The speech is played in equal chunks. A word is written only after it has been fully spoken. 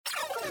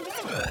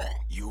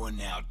are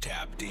now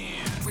tapped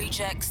in.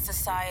 Reject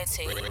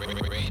Society.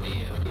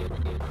 Radio.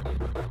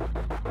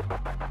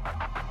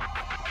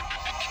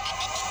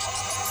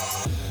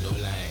 No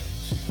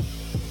lanes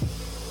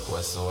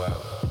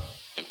whatsoever.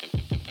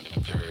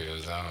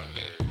 Imperials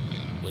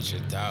only. With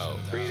your dog.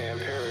 Read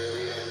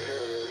Imperial.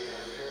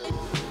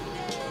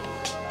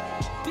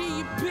 The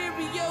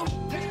Imperial.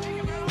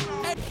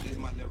 This is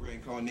my never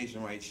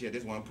reincarnation right here.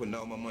 This one I'm putting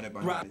all my money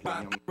behind.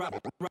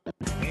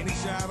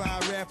 Anytime I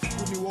rap,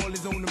 put New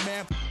Orleans on the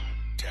map.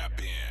 Tap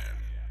in.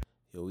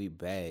 Yo, we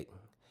back.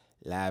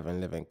 Live and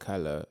live in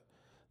color.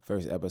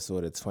 First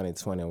episode of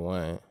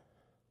 2021.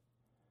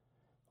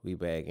 We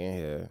back in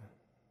here.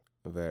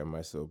 I'm very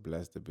much so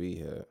blessed to be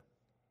here.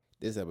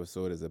 This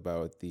episode is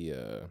about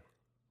the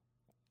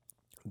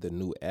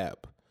new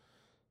app,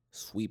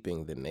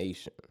 Sweeping the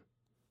Nation.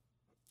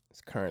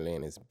 It's currently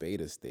in its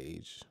beta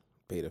phase,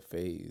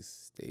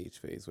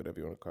 whatever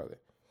you want to call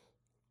it.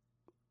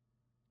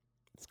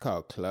 It's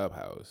called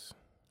Clubhouse.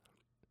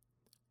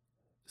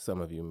 Some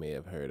of you may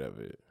have heard of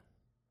it.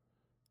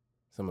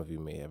 Some of you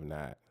may have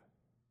not.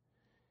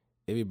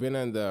 If you've been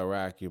under a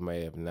rock, you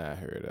may have not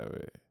heard of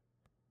it.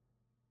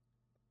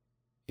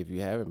 If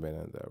you haven't been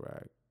under a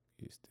rock,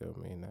 you still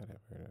may not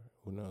have heard of it.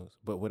 Who knows?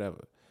 But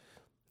whatever.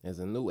 There's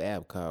a new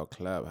app called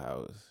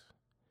Clubhouse.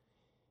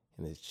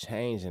 And it's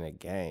changing the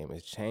game.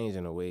 It's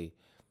changing the way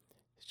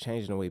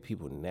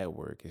people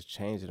network. It's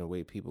changing the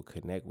way people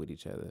connect with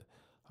each other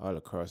all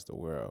across the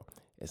world.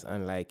 It's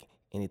unlike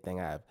anything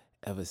I've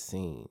ever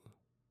seen.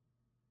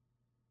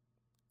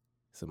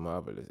 It's a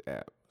marvelous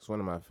app. It's one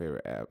of my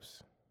favorite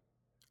apps.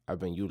 I've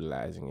been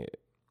utilizing it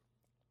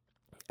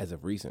as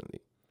of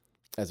recent,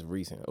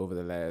 over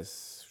the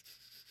last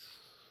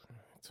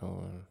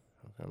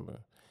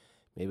November.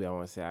 Maybe I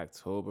want to say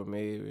October,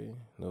 maybe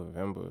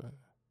November,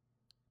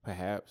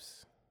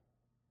 perhaps.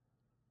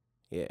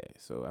 Yeah,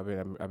 so I've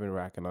been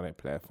rocking on that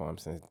platform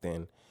since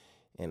then,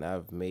 and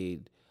I've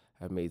made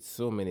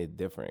so many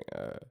different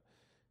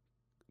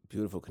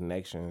beautiful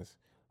connections.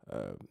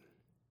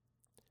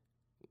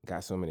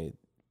 Got so many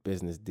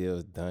business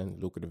deals done,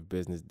 lucrative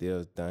business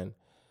deals done.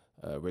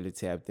 Really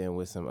tapped in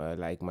with some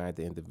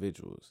like-minded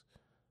individuals.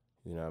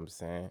 You know what I'm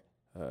saying?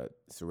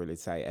 It's a really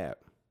tight app.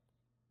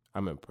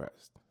 I'm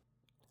impressed.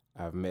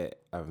 I've met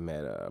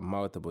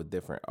multiple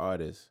different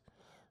artists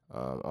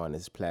on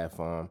this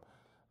platform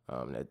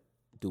that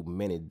do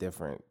many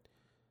different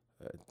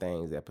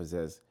things that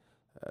possess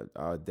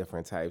all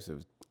different types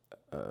of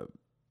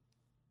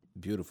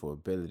beautiful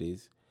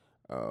abilities.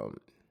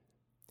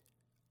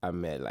 I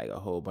met like a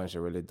whole bunch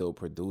of really dope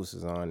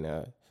producers on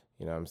there,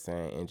 you know what I'm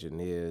saying,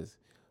 engineers,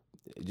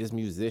 just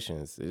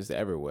musicians, just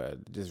everywhere,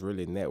 just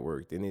really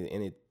networked.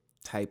 Any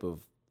type of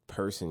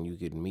person you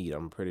could meet,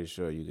 I'm pretty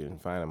sure you can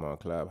find them on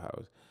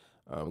Clubhouse.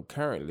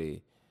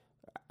 Currently,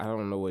 I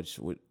don't know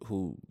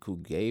who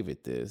gave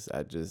it this.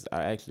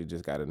 I actually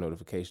just got a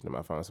notification on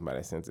my phone.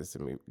 Somebody sent this to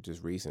me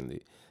just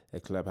recently.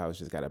 That Clubhouse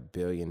just got $1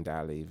 billion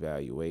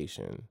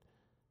evaluation.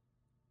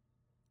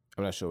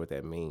 I'm not sure what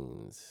that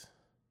means.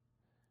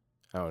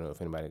 I don't know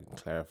if anybody can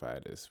clarify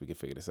this. We can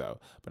figure this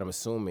out. But I'm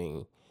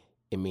assuming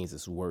it means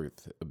it's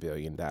worth $1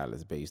 billion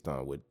based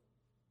on what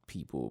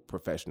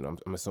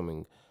I'm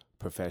assuming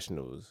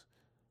professionals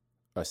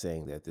are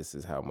saying that this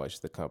is how much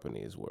the company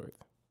is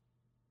worth.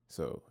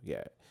 So,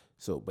 yeah.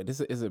 But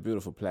this is a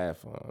beautiful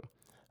platform.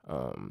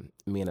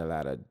 Me and a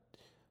lot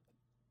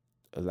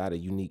of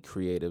unique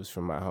creatives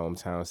from my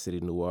hometown city,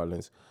 New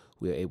Orleans,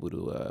 we are able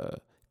to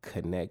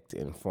connect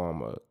and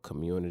form a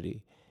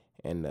community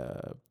and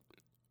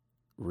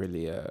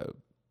really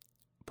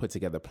put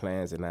together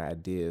plans and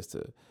ideas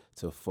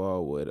to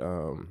forward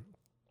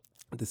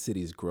the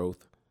city's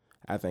growth.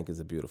 I think is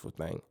a beautiful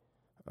thing.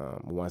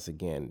 Once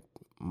again,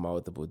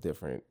 multiple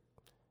different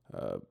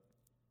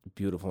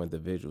beautiful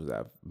individuals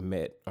I've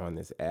met on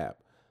this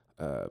app.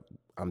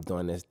 I'm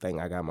doing this thing.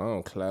 I got my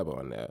own club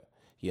on there.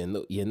 You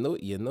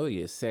know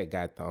your set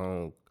got the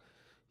own.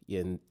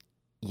 You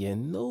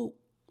know,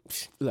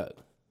 look,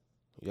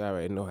 you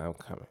already know how I'm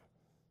coming.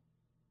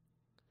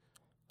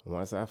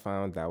 Once I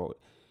found out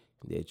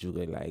that you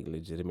could like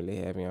legitimately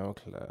have your own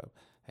club,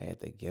 I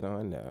had to get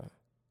on there,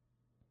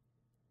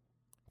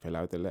 fill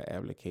out the little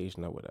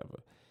application or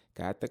whatever.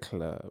 Got the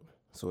club,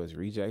 so it's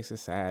Reject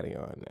Society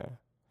on there.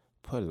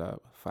 Pull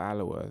up,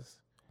 follow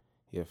us,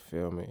 you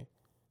feel me?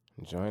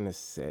 Join the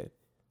set.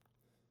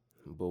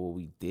 But what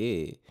we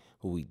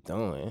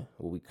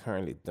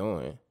currently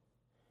doing,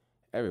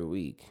 every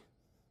week,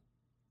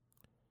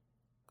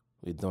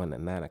 we're doing the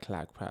 9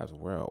 o'clock props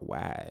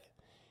worldwide.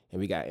 And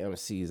we got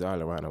MCs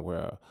all around the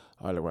world,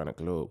 all around the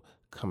globe,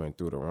 coming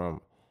through the room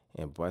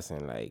and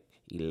busting like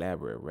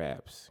elaborate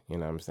raps. You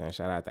know what I'm saying?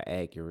 Shout out to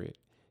Accurate.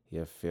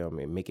 You feel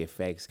me? Mickey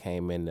Facts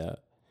came in there,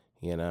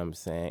 you know what I'm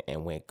saying,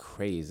 and went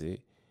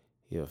crazy.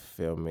 You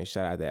feel me?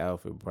 Shout out to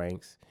Alfred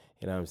Branks.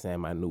 You know what I'm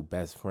saying? My new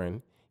best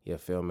friend. You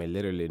feel me?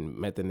 Literally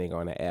met the nigga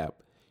on the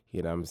app.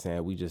 You know what I'm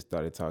saying? We just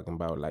started talking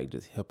about like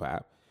just hip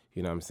hop.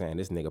 You know what I'm saying?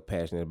 This nigga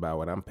passionate about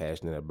what I'm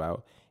passionate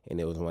about. And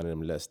it was one of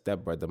them little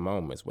stepbrother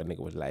moments where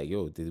nigga was like,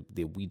 yo,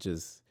 did we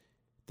just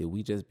Did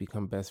we just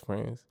become best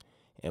friends?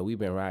 And we've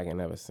been rocking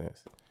ever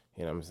since.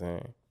 You know what I'm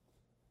saying?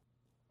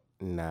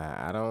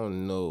 Nah, I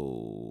don't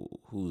know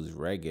who's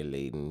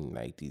regulating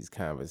like these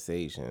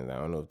conversations. I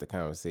don't know if the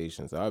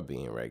conversations are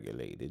being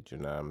regulated, you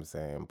know what I'm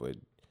saying? But,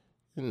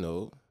 you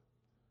know,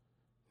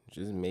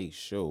 just make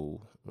sure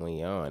when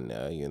you're on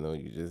there, you know,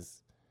 you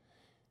just,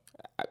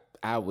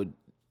 I would,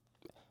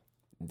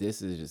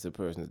 this is just a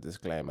personal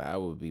disclaimer. I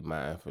would be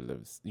mindful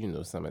of, you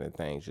know, some of the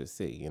things you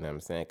say, you know what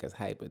I'm saying? Because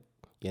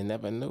you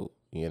never know,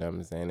 you know what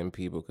I'm saying? And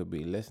people could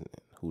be listening.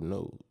 Who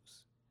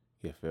knows?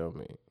 You feel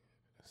me?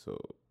 So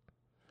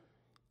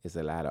it's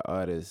a lot of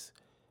artists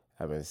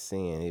I've been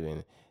seeing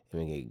even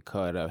get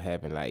caught up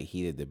having like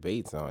heated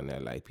debates on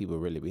that. Like people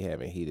really be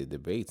having heated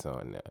debates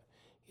on that.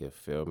 You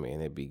feel me?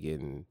 And it be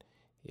getting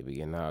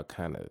all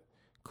kind of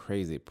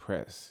crazy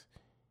press.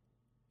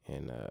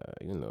 And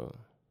you know,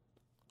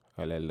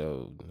 all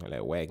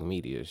that whack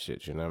media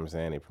shit, you know what I'm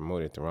saying? They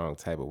promote it the wrong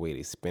type of way.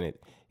 They spin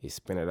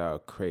it all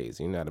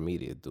crazy. You know how the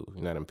media do.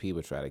 You know how them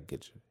people try to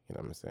get you. You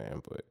know what I'm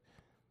saying? But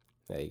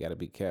yeah, you gotta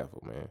be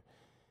careful, man.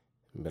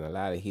 Been a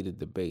lot of heated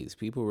debates.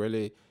 People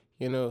really,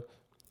 you know,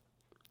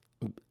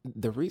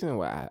 the reason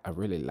why I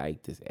really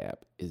like this app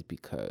is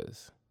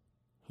because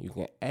you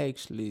can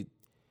actually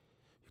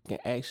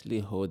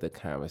hold the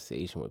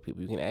conversation with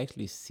people. You can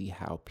actually see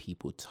how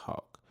people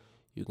talk.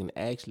 You can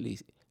actually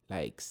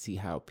like see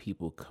how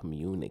people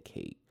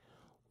communicate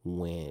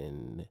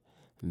when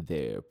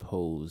they're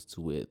posed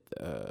with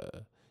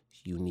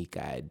unique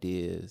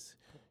ideas.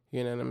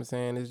 You know what I'm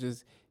saying?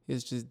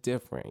 It's just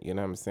different. You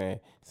know what I'm saying?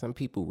 Some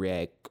people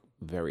react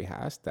very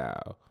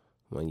hostile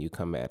when you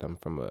come at them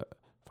from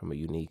a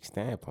unique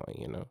standpoint,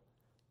 you know.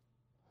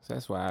 So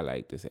that's why I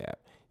like this app.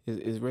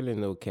 It's really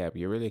no cap.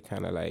 You really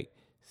kind of like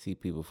see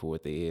people for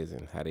what they is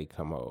and how they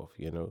come off,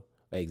 you know,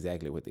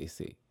 exactly what they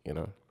see, you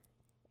know.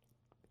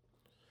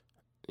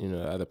 You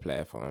know, other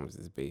platforms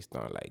is based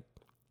on like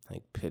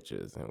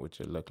pictures and what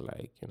you look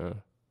like, you know.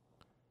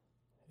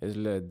 It's a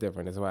little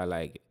different. That's why I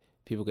like it.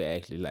 People can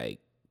actually like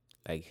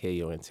hear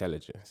your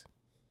intelligence.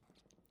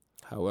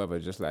 However,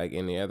 just like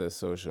any other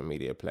social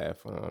media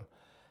platform,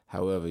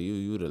 however you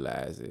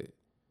utilize it,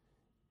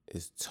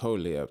 it's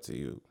totally up to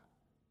you.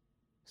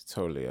 It's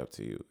totally up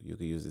to you. You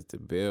can use it to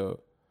build,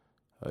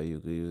 or you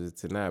can use it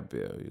to not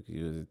build. You can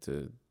use it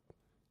to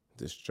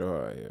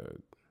destroy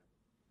or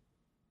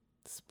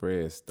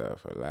spread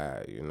stuff or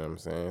lie, you know what I'm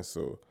saying?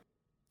 So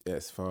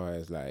as far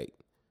as like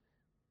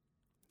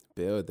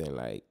building,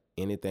 like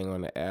anything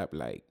on the app,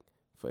 like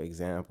for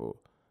example,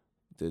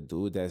 the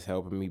dude that's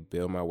helping me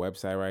build my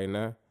website right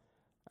now,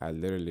 I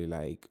literally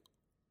like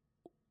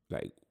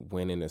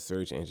went in the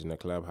search engine of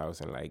Clubhouse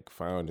and like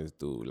found this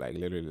dude, like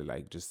literally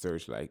like just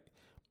search like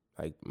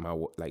my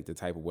like the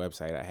type of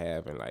website I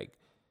have and like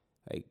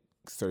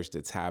search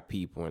the top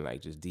people and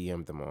like just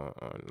DM them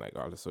on like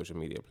all the social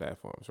media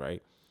platforms,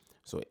 right?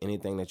 So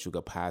anything that you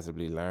could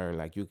possibly learn,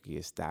 like you could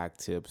get stock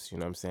tips, you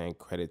know what I'm saying,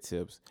 credit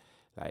tips,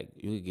 like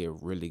you could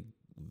get really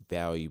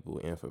valuable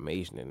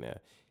information in there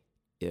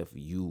if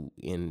you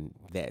in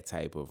that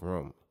type of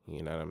room,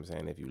 you know what I'm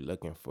saying, if you're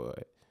looking for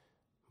it.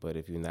 But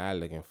if you're not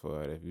looking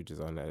for it, if you just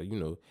on that, you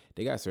know,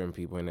 they got certain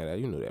people in there that,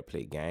 you know, that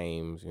play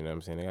games, you know what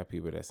I'm saying? They got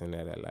people that's in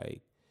there that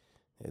like,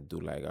 that do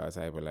like all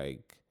type of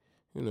like,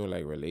 you know,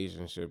 like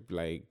relationship,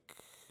 like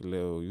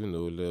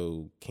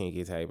little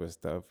kinky type of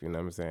stuff, you know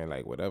what I'm saying?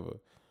 Like whatever.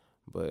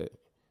 But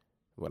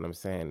what I'm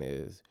saying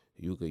is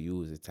you could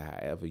use it to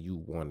however you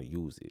want to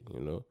use it,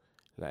 you know?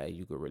 Like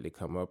you could really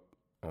come up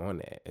on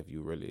that if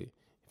you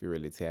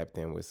really tapped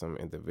in with some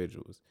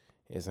individuals.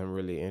 And some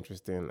really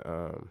interesting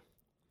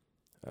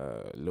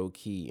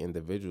low-key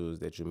individuals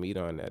that you meet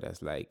on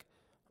that's like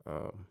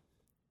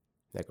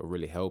that could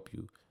really help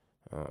you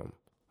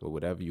with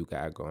whatever you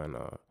got going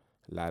on.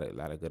 A lot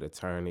of good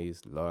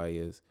attorneys,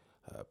 lawyers,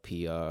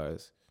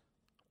 PRs.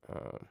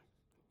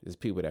 There's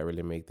people that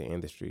really make the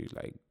industry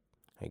like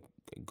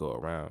go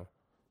around,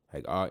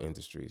 like all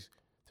industries,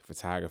 the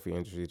photography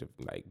industry, the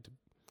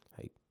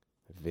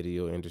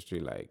video industry,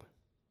 like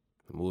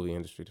the movie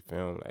industry, the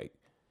film, like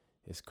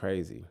it's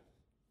crazy.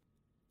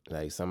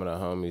 Like some of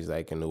the homies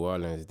like in New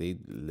Orleans, they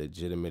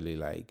legitimately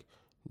like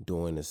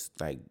doing this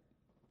like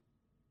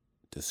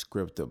the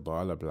script of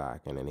Baller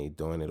Block, and then they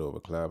doing it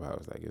over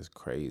Clubhouse. Like it's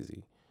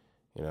crazy,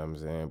 you know what I'm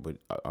saying? But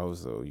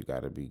also you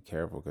got to be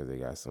careful because they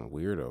got some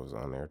weirdos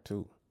on there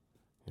too.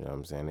 You know what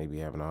I'm saying? They be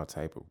having all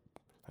type of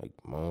like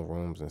moan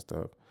rooms and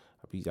stuff.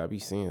 I be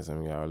seeing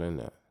some of y'all in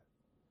there.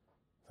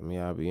 Some of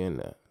y'all be in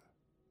there.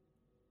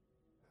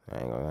 I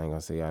ain't gonna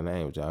say y'all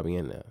name, but y'all be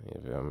in there.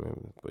 You feel me?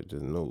 But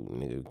just know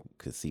nigga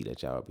could see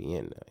that y'all be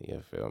in there.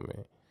 You feel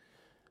me?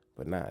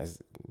 But nah, it's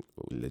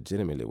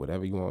legitimately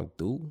whatever you want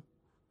to do.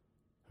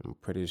 I'm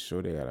pretty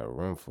sure they got a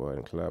room for it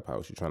in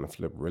Clubhouse. You trying to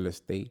flip real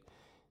estate?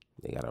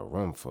 They got a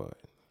room for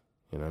it.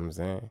 You know what I'm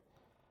saying?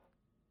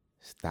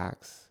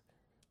 Stocks,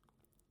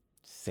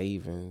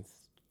 savings,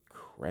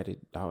 credit,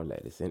 all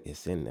that.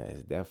 It's in there.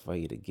 It's there for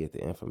you to get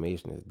the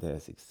information. It's there.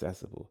 It's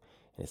accessible.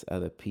 And it's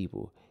other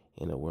people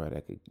in the world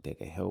that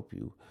could help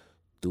you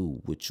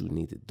do what you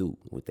need to do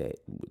with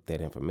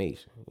that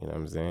information. You know what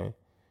I'm saying?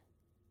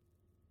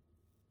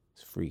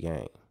 It's free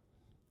game.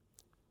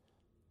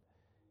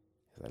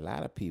 There's a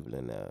lot of people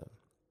in there.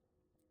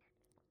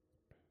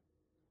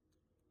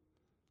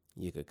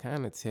 You could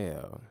kind of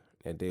tell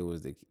that they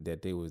was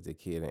the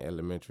kid in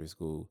elementary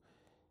school.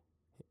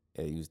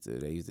 They used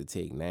to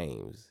take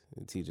names.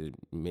 The teacher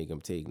make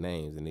them take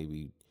names, and they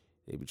be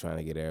trying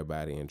to get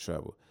everybody in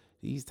trouble.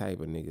 These type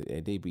of niggas,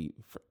 and they be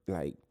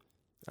like,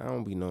 I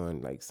don't be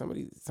knowing, like some of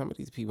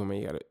these people,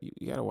 man.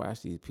 You gotta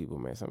watch these people,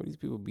 man. Some of these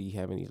people be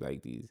having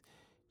these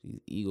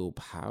ego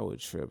power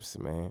trips,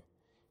 man.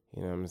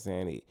 You know what I'm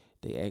saying?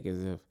 They act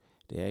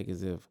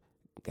as if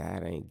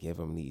God ain't give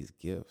them these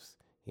gifts.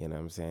 You know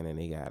what I'm saying? And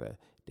they gotta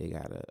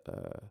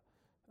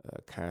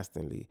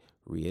constantly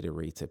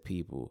reiterate to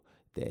people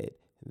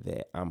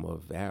that I'm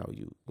of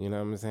value. You know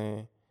what I'm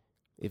saying?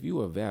 If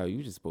you of value,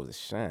 you just supposed to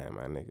shine,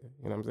 my nigga.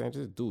 You know what I'm saying?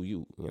 Just do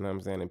you. You know what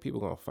I'm saying? And people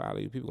gonna follow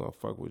you. People gonna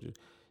fuck with you.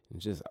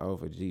 And just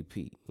off a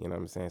GP. You know what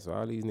I'm saying? So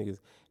all these niggas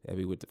that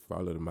be with the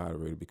follow the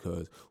moderator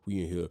because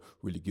we in here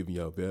really giving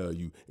y'all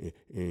value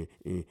and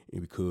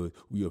because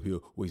we up here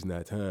wasting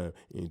our time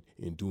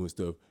and doing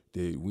stuff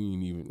that we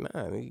ain't even,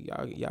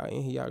 y'all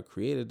in here, y'all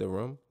created the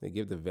room. They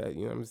give the value,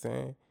 you know what I'm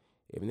saying?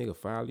 If a nigga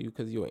follow you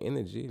because of your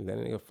energy, let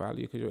a nigga follow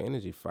you because your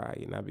energy fire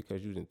you, not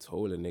because you done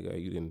told a nigga or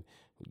you done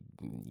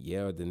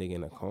yelled the nigga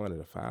in the corner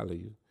to follow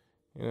you.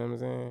 You know what I'm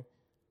saying?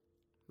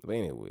 But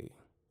anyway,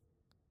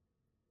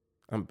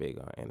 I'm big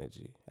on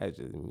energy. That's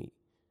just me.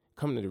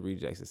 Come to the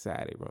Reject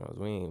Society rooms.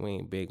 We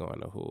ain't big on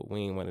the hood.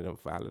 We ain't one of them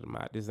follow the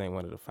mod. This ain't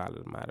one of the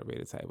follow the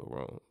moderator type of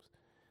rooms.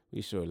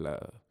 We show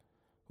love.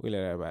 We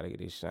let everybody get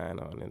their shine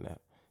on in that.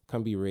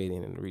 Come be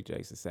radiant in the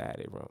Reject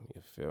Society room.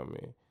 You feel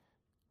me?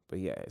 But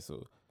yeah,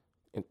 so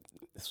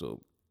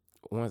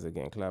once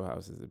again,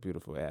 Clubhouse is a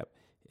beautiful app.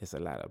 It's a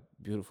lot of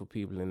beautiful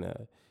people in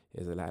there.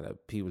 There's a lot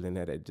of people in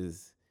there that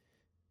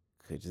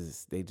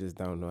they just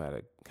don't know how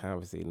to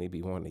conversate, and they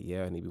be wanting to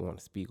yell and they be wanting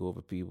to speak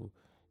over people.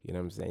 You know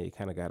what I'm saying? You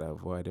kind of got to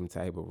avoid them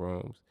type of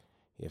rooms.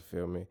 You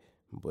feel me?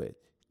 But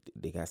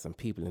they got some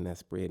people in there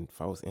spreading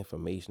false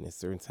information in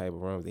certain type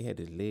of rooms. They had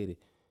this lady,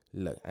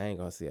 look, I ain't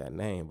going to say her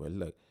name, but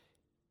look,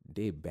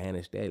 they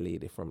banished that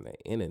lady from the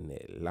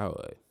internet,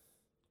 Lord.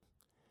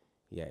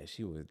 Yeah,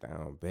 she was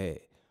down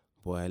bad.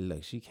 Boy,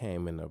 look, she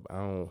came in the, I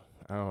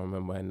don't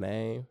remember her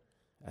name.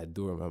 I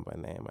do remember her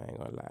name, I ain't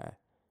gonna lie.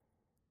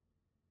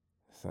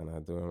 Son, I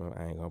do remember,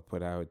 I ain't gonna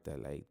put out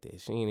that like that.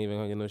 She ain't even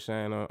gonna get no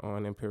shine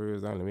on Imperial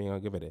Zone. We ain't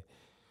gonna give her that.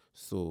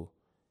 So,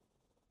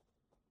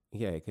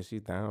 yeah, cause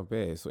she's down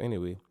bad. So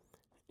anyway,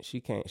 she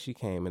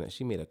came in,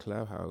 she made a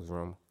Clubhouse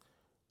room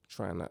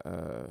trying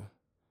to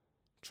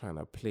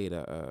play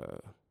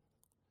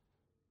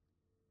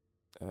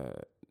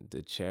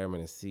the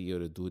chairman and CEO,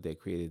 the dude that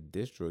created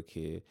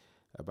DistroKid,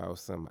 about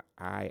some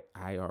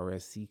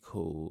IRC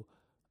code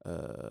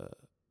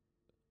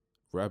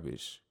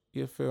rubbish.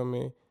 You feel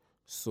me?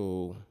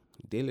 So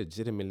they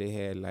legitimately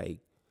had like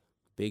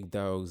big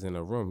dogs in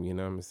a room, you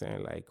know what I'm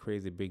saying? Like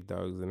crazy big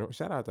dogs in a room.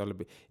 Shout out to all the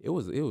big. It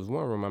was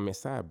one room, I'm in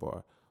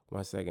sidebar.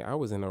 1 second. I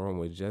was in a room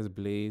with Just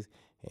Blaze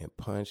and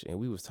Punch, and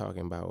we was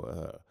talking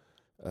about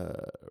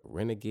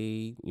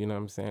Renegade, you know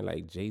what I'm saying?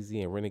 Like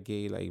Jay-Z and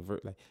Renegade, like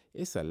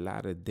it's a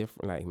lot of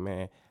different, like,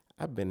 man,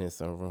 I've been in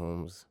some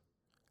rooms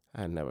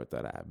I never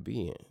thought I'd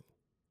be in.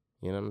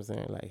 You know what I'm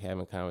saying? Like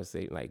having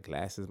conversation, like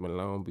Glasses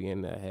Malone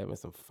being there, having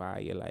some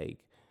fire, like,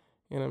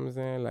 you know what I'm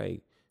saying?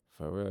 Like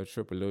for real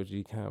Triple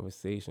OG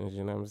conversations,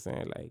 you know what I'm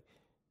saying? Like,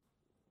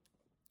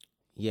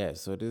 yeah,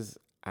 so this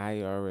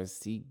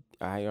IRC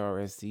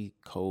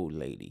code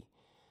lady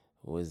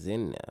was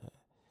in there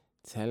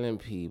telling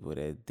people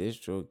that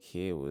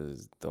DistroKid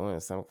was doing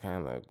some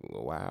kind of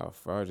wild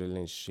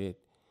fraudulent shit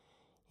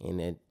and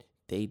that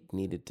they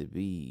needed to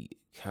be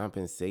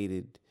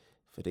compensated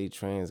for their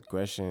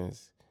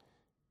transgressions.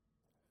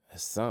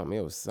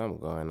 It was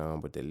something going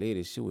on, but the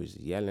lady, she was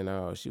yelling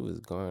out, she was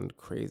going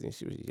crazy, and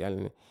she was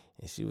yelling,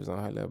 and she was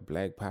on her little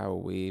Black Power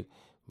wave,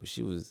 but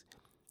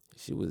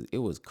it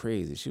was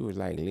crazy. She was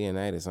like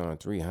Leonidas on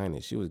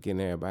 300. She was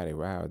getting everybody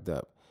riled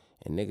up,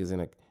 and niggas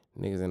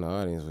in the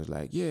audience was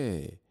like,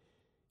 yeah,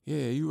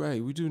 you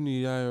right, we do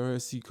need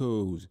IRC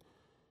codes.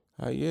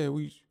 Yeah,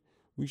 we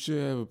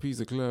should have a piece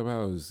of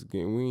Clubhouse. We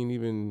ain't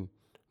even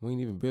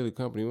build a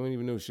company. We don't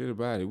even know shit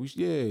about it. We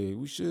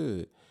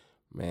should.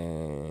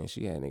 Man,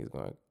 she had niggas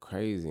going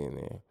crazy in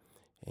there.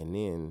 And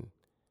then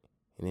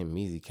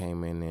Meezy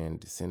came in there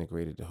and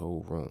disintegrated the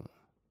whole room.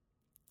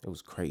 It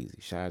was crazy.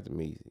 Shout out to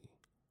Meezy.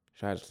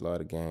 Shout out to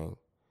Slaughter Gang.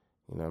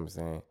 You know what I'm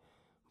saying?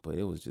 But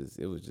it was just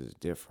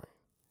different.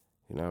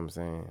 You know what I'm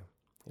saying?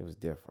 It was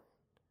different.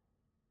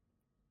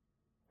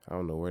 I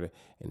don't know where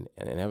and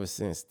ever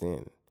since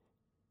then,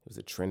 it was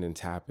a trending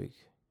topic.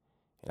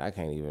 And I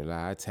can't even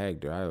lie. I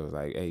tagged her. I was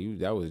like, hey,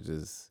 that was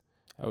just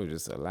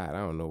a lot. I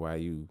don't know why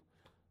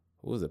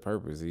what was the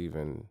purpose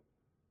even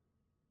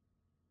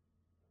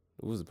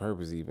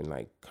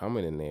like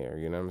coming in there,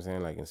 you know what I'm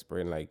saying? Like and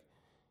spreading, like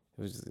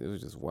it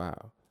was just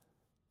wild.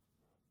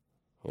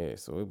 Yeah,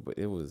 so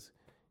it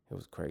It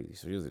was crazy.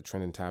 So she was a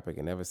trending topic,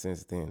 and ever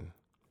since then,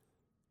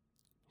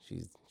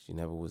 she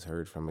never was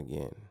heard from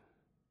again.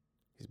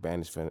 She's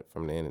banished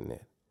from the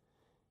internet,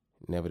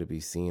 never to be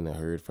seen or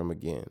heard from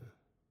again.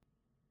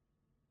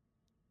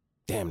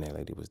 Damn, that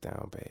lady was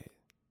down bad.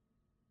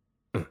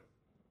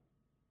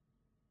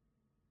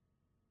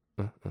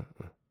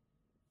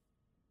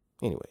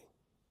 Anyway,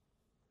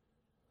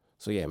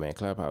 so yeah, man,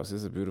 Clubhouse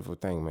is a beautiful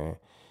thing, man.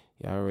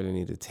 Y'all really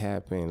need to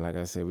tap in. Like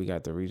I said, we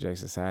got the Reject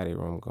Society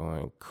room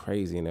going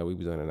crazy, and that we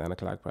be doing the 9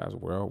 o'clock pods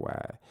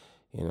worldwide.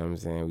 You know what I'm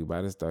saying? We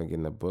about to start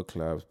getting the book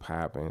clubs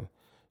popping.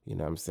 You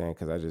know what I'm saying?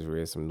 Because I just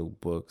read some new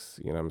books.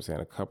 You know what I'm saying?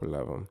 A couple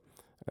of them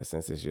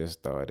since this year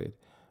started.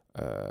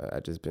 I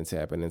just been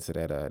tapping into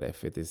that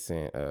 50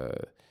 Cent.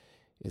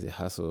 Is it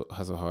Hustle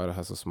Harder,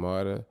 Hustle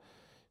Smarter?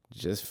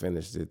 Just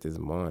finished it this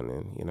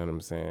morning. You know what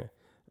I'm saying?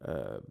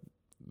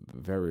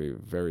 Very,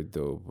 very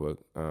dope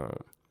book.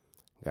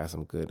 Got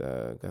some good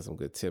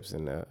tips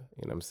in there,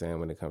 you know what I'm saying,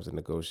 when it comes to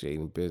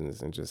negotiating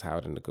business and just how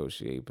to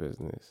negotiate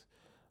business.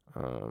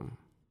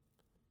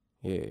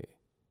 Yeah,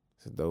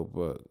 it's a dope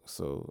book.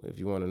 So if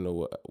you want to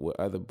know what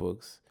other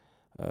books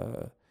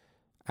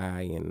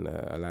I and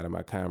a lot of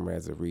my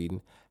comrades are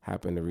reading,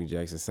 hop in the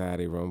Reject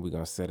Society room. We're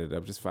going to set it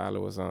up. Just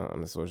follow us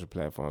on the social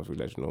platforms. We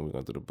let you know we're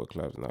going to do the book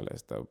clubs and all that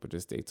stuff, but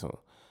just stay tuned.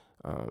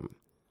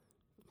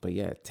 But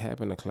yeah, tap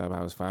in the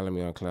Clubhouse. Follow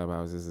me on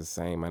Clubhouse. It's the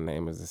same. My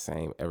name is the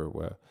same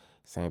everywhere.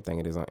 Same thing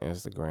it is on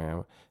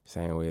Instagram.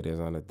 Same way it is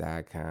on the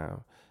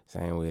 .com.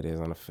 Same way it is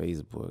on the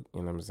Facebook.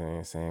 You know what I'm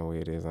saying? Same way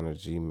it is on the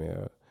Gmail. You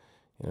know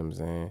what I'm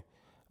saying?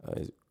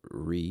 It's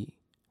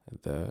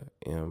the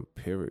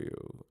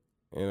Imperial.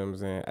 You know what I'm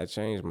saying? I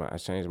changed my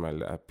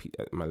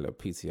little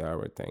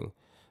PTR thing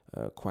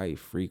quite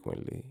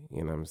frequently.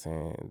 You know what I'm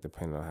saying?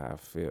 Depending on how I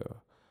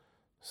feel.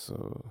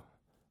 So,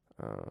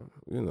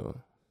 you know,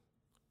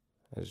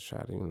 I just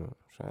try to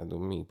do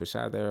me. But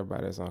shout out to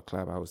everybody that's on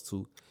Clubhouse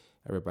too.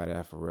 Everybody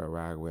I for real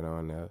rock with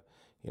on there,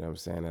 you know what I'm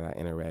saying, that I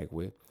interact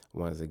with.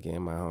 Once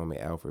again, my homie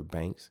Alfred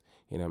Banks,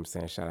 you know what I'm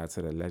saying. Shout out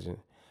to the legend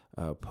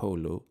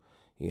Polo,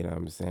 you know what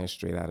I'm saying,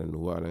 straight out of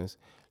New Orleans,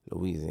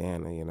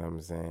 Louisiana, you know what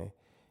I'm saying.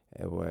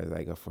 It was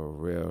like a for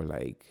real,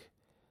 like,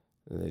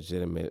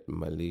 legitimate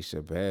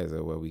militia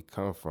Baza where we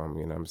come from,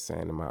 you know what I'm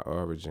saying, in my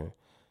origin,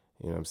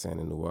 you know what I'm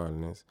saying, in New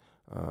Orleans.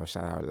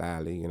 Shout out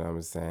Lolly, you know what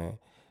I'm saying.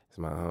 It's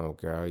my home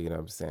girl, you know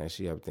what I'm saying.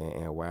 She up there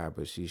in NY,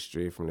 but she's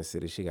straight from the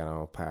city. She got her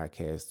own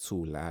podcast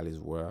too, Lolly's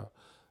World.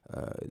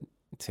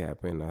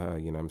 Tap into her,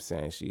 you know what I'm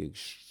saying.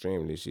 She's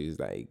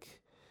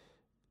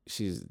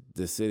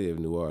the city of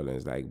New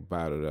Orleans, like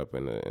bottled up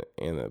in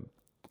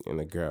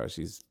a girl.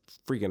 She's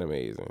freaking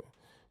amazing.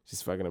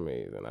 She's fucking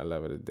amazing. I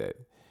love her to death.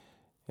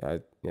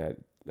 Yeah,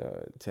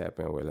 tap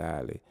in with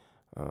Lolly.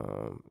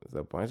 There's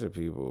a bunch of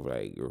people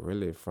like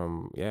really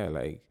from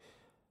like.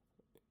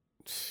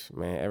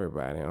 Man,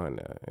 everybody on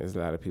there. There's a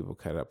lot of people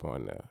cut up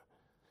on there.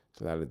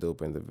 There's a lot of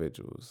dope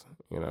individuals.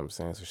 You know what I'm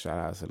saying? So shout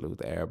out, salute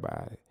to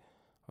everybody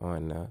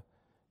on there.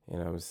 You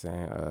know what I'm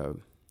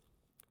saying?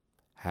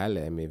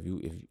 Holla at me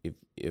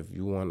if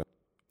you want to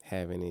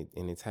have any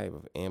type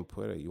of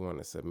input or you want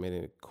to submit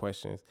any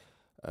questions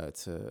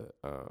to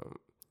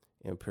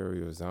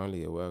Imperials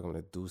Only. You're welcome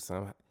to do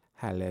something.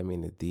 Holla at me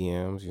in the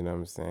DMs. You know what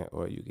I'm saying?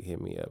 Or you can hit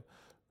me up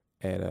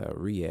at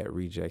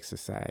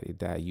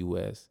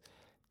rejectsociety.us.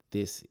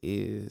 This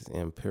is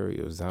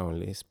Imperials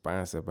Only,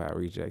 sponsored by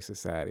Reject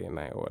Society and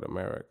Night Order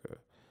America.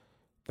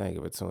 Thank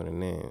you for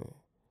tuning in.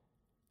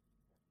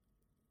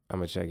 I'm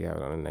going to check you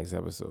out on the next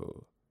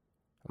episode.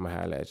 I'm going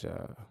to holler at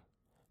y'all.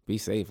 Be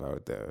safe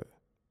out there.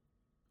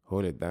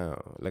 Hold it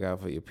down. Look out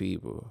for your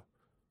people.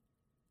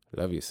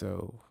 Love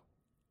yourself.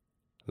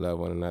 Love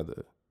one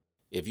another.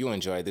 If you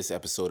enjoyed this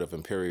episode of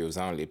Imperials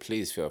Only,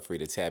 please feel free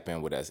to tap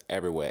in with us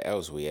everywhere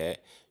else we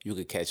at. You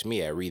can catch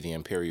me at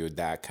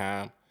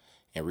readtheimperial.com.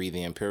 and Read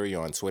the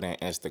Imperial on Twitter and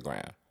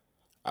Instagram.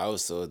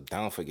 Also,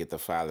 don't forget to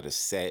follow the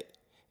set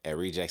at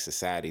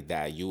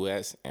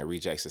rejectsociety.us and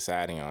Reject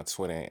Society on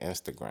Twitter and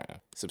Instagram.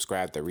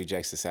 Subscribe to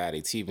Reject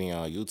Society TV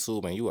on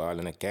YouTube and you all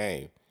in the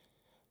game.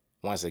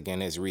 Once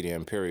again, it's Read the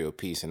Imperial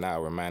Peace, and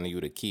I'll remind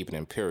you to keep it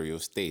Imperial,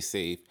 stay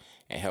safe,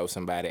 and help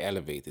somebody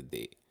elevate the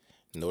day.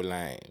 No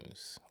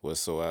limes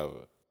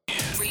whatsoever.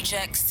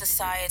 Reject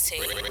Society.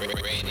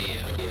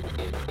 Radio.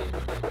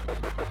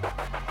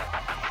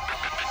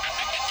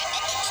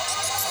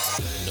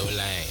 No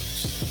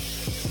lanes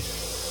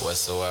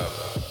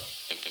whatsoever.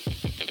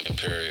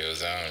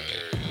 Imperials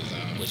Only.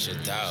 With your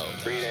dog.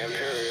 Free the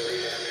Imperial.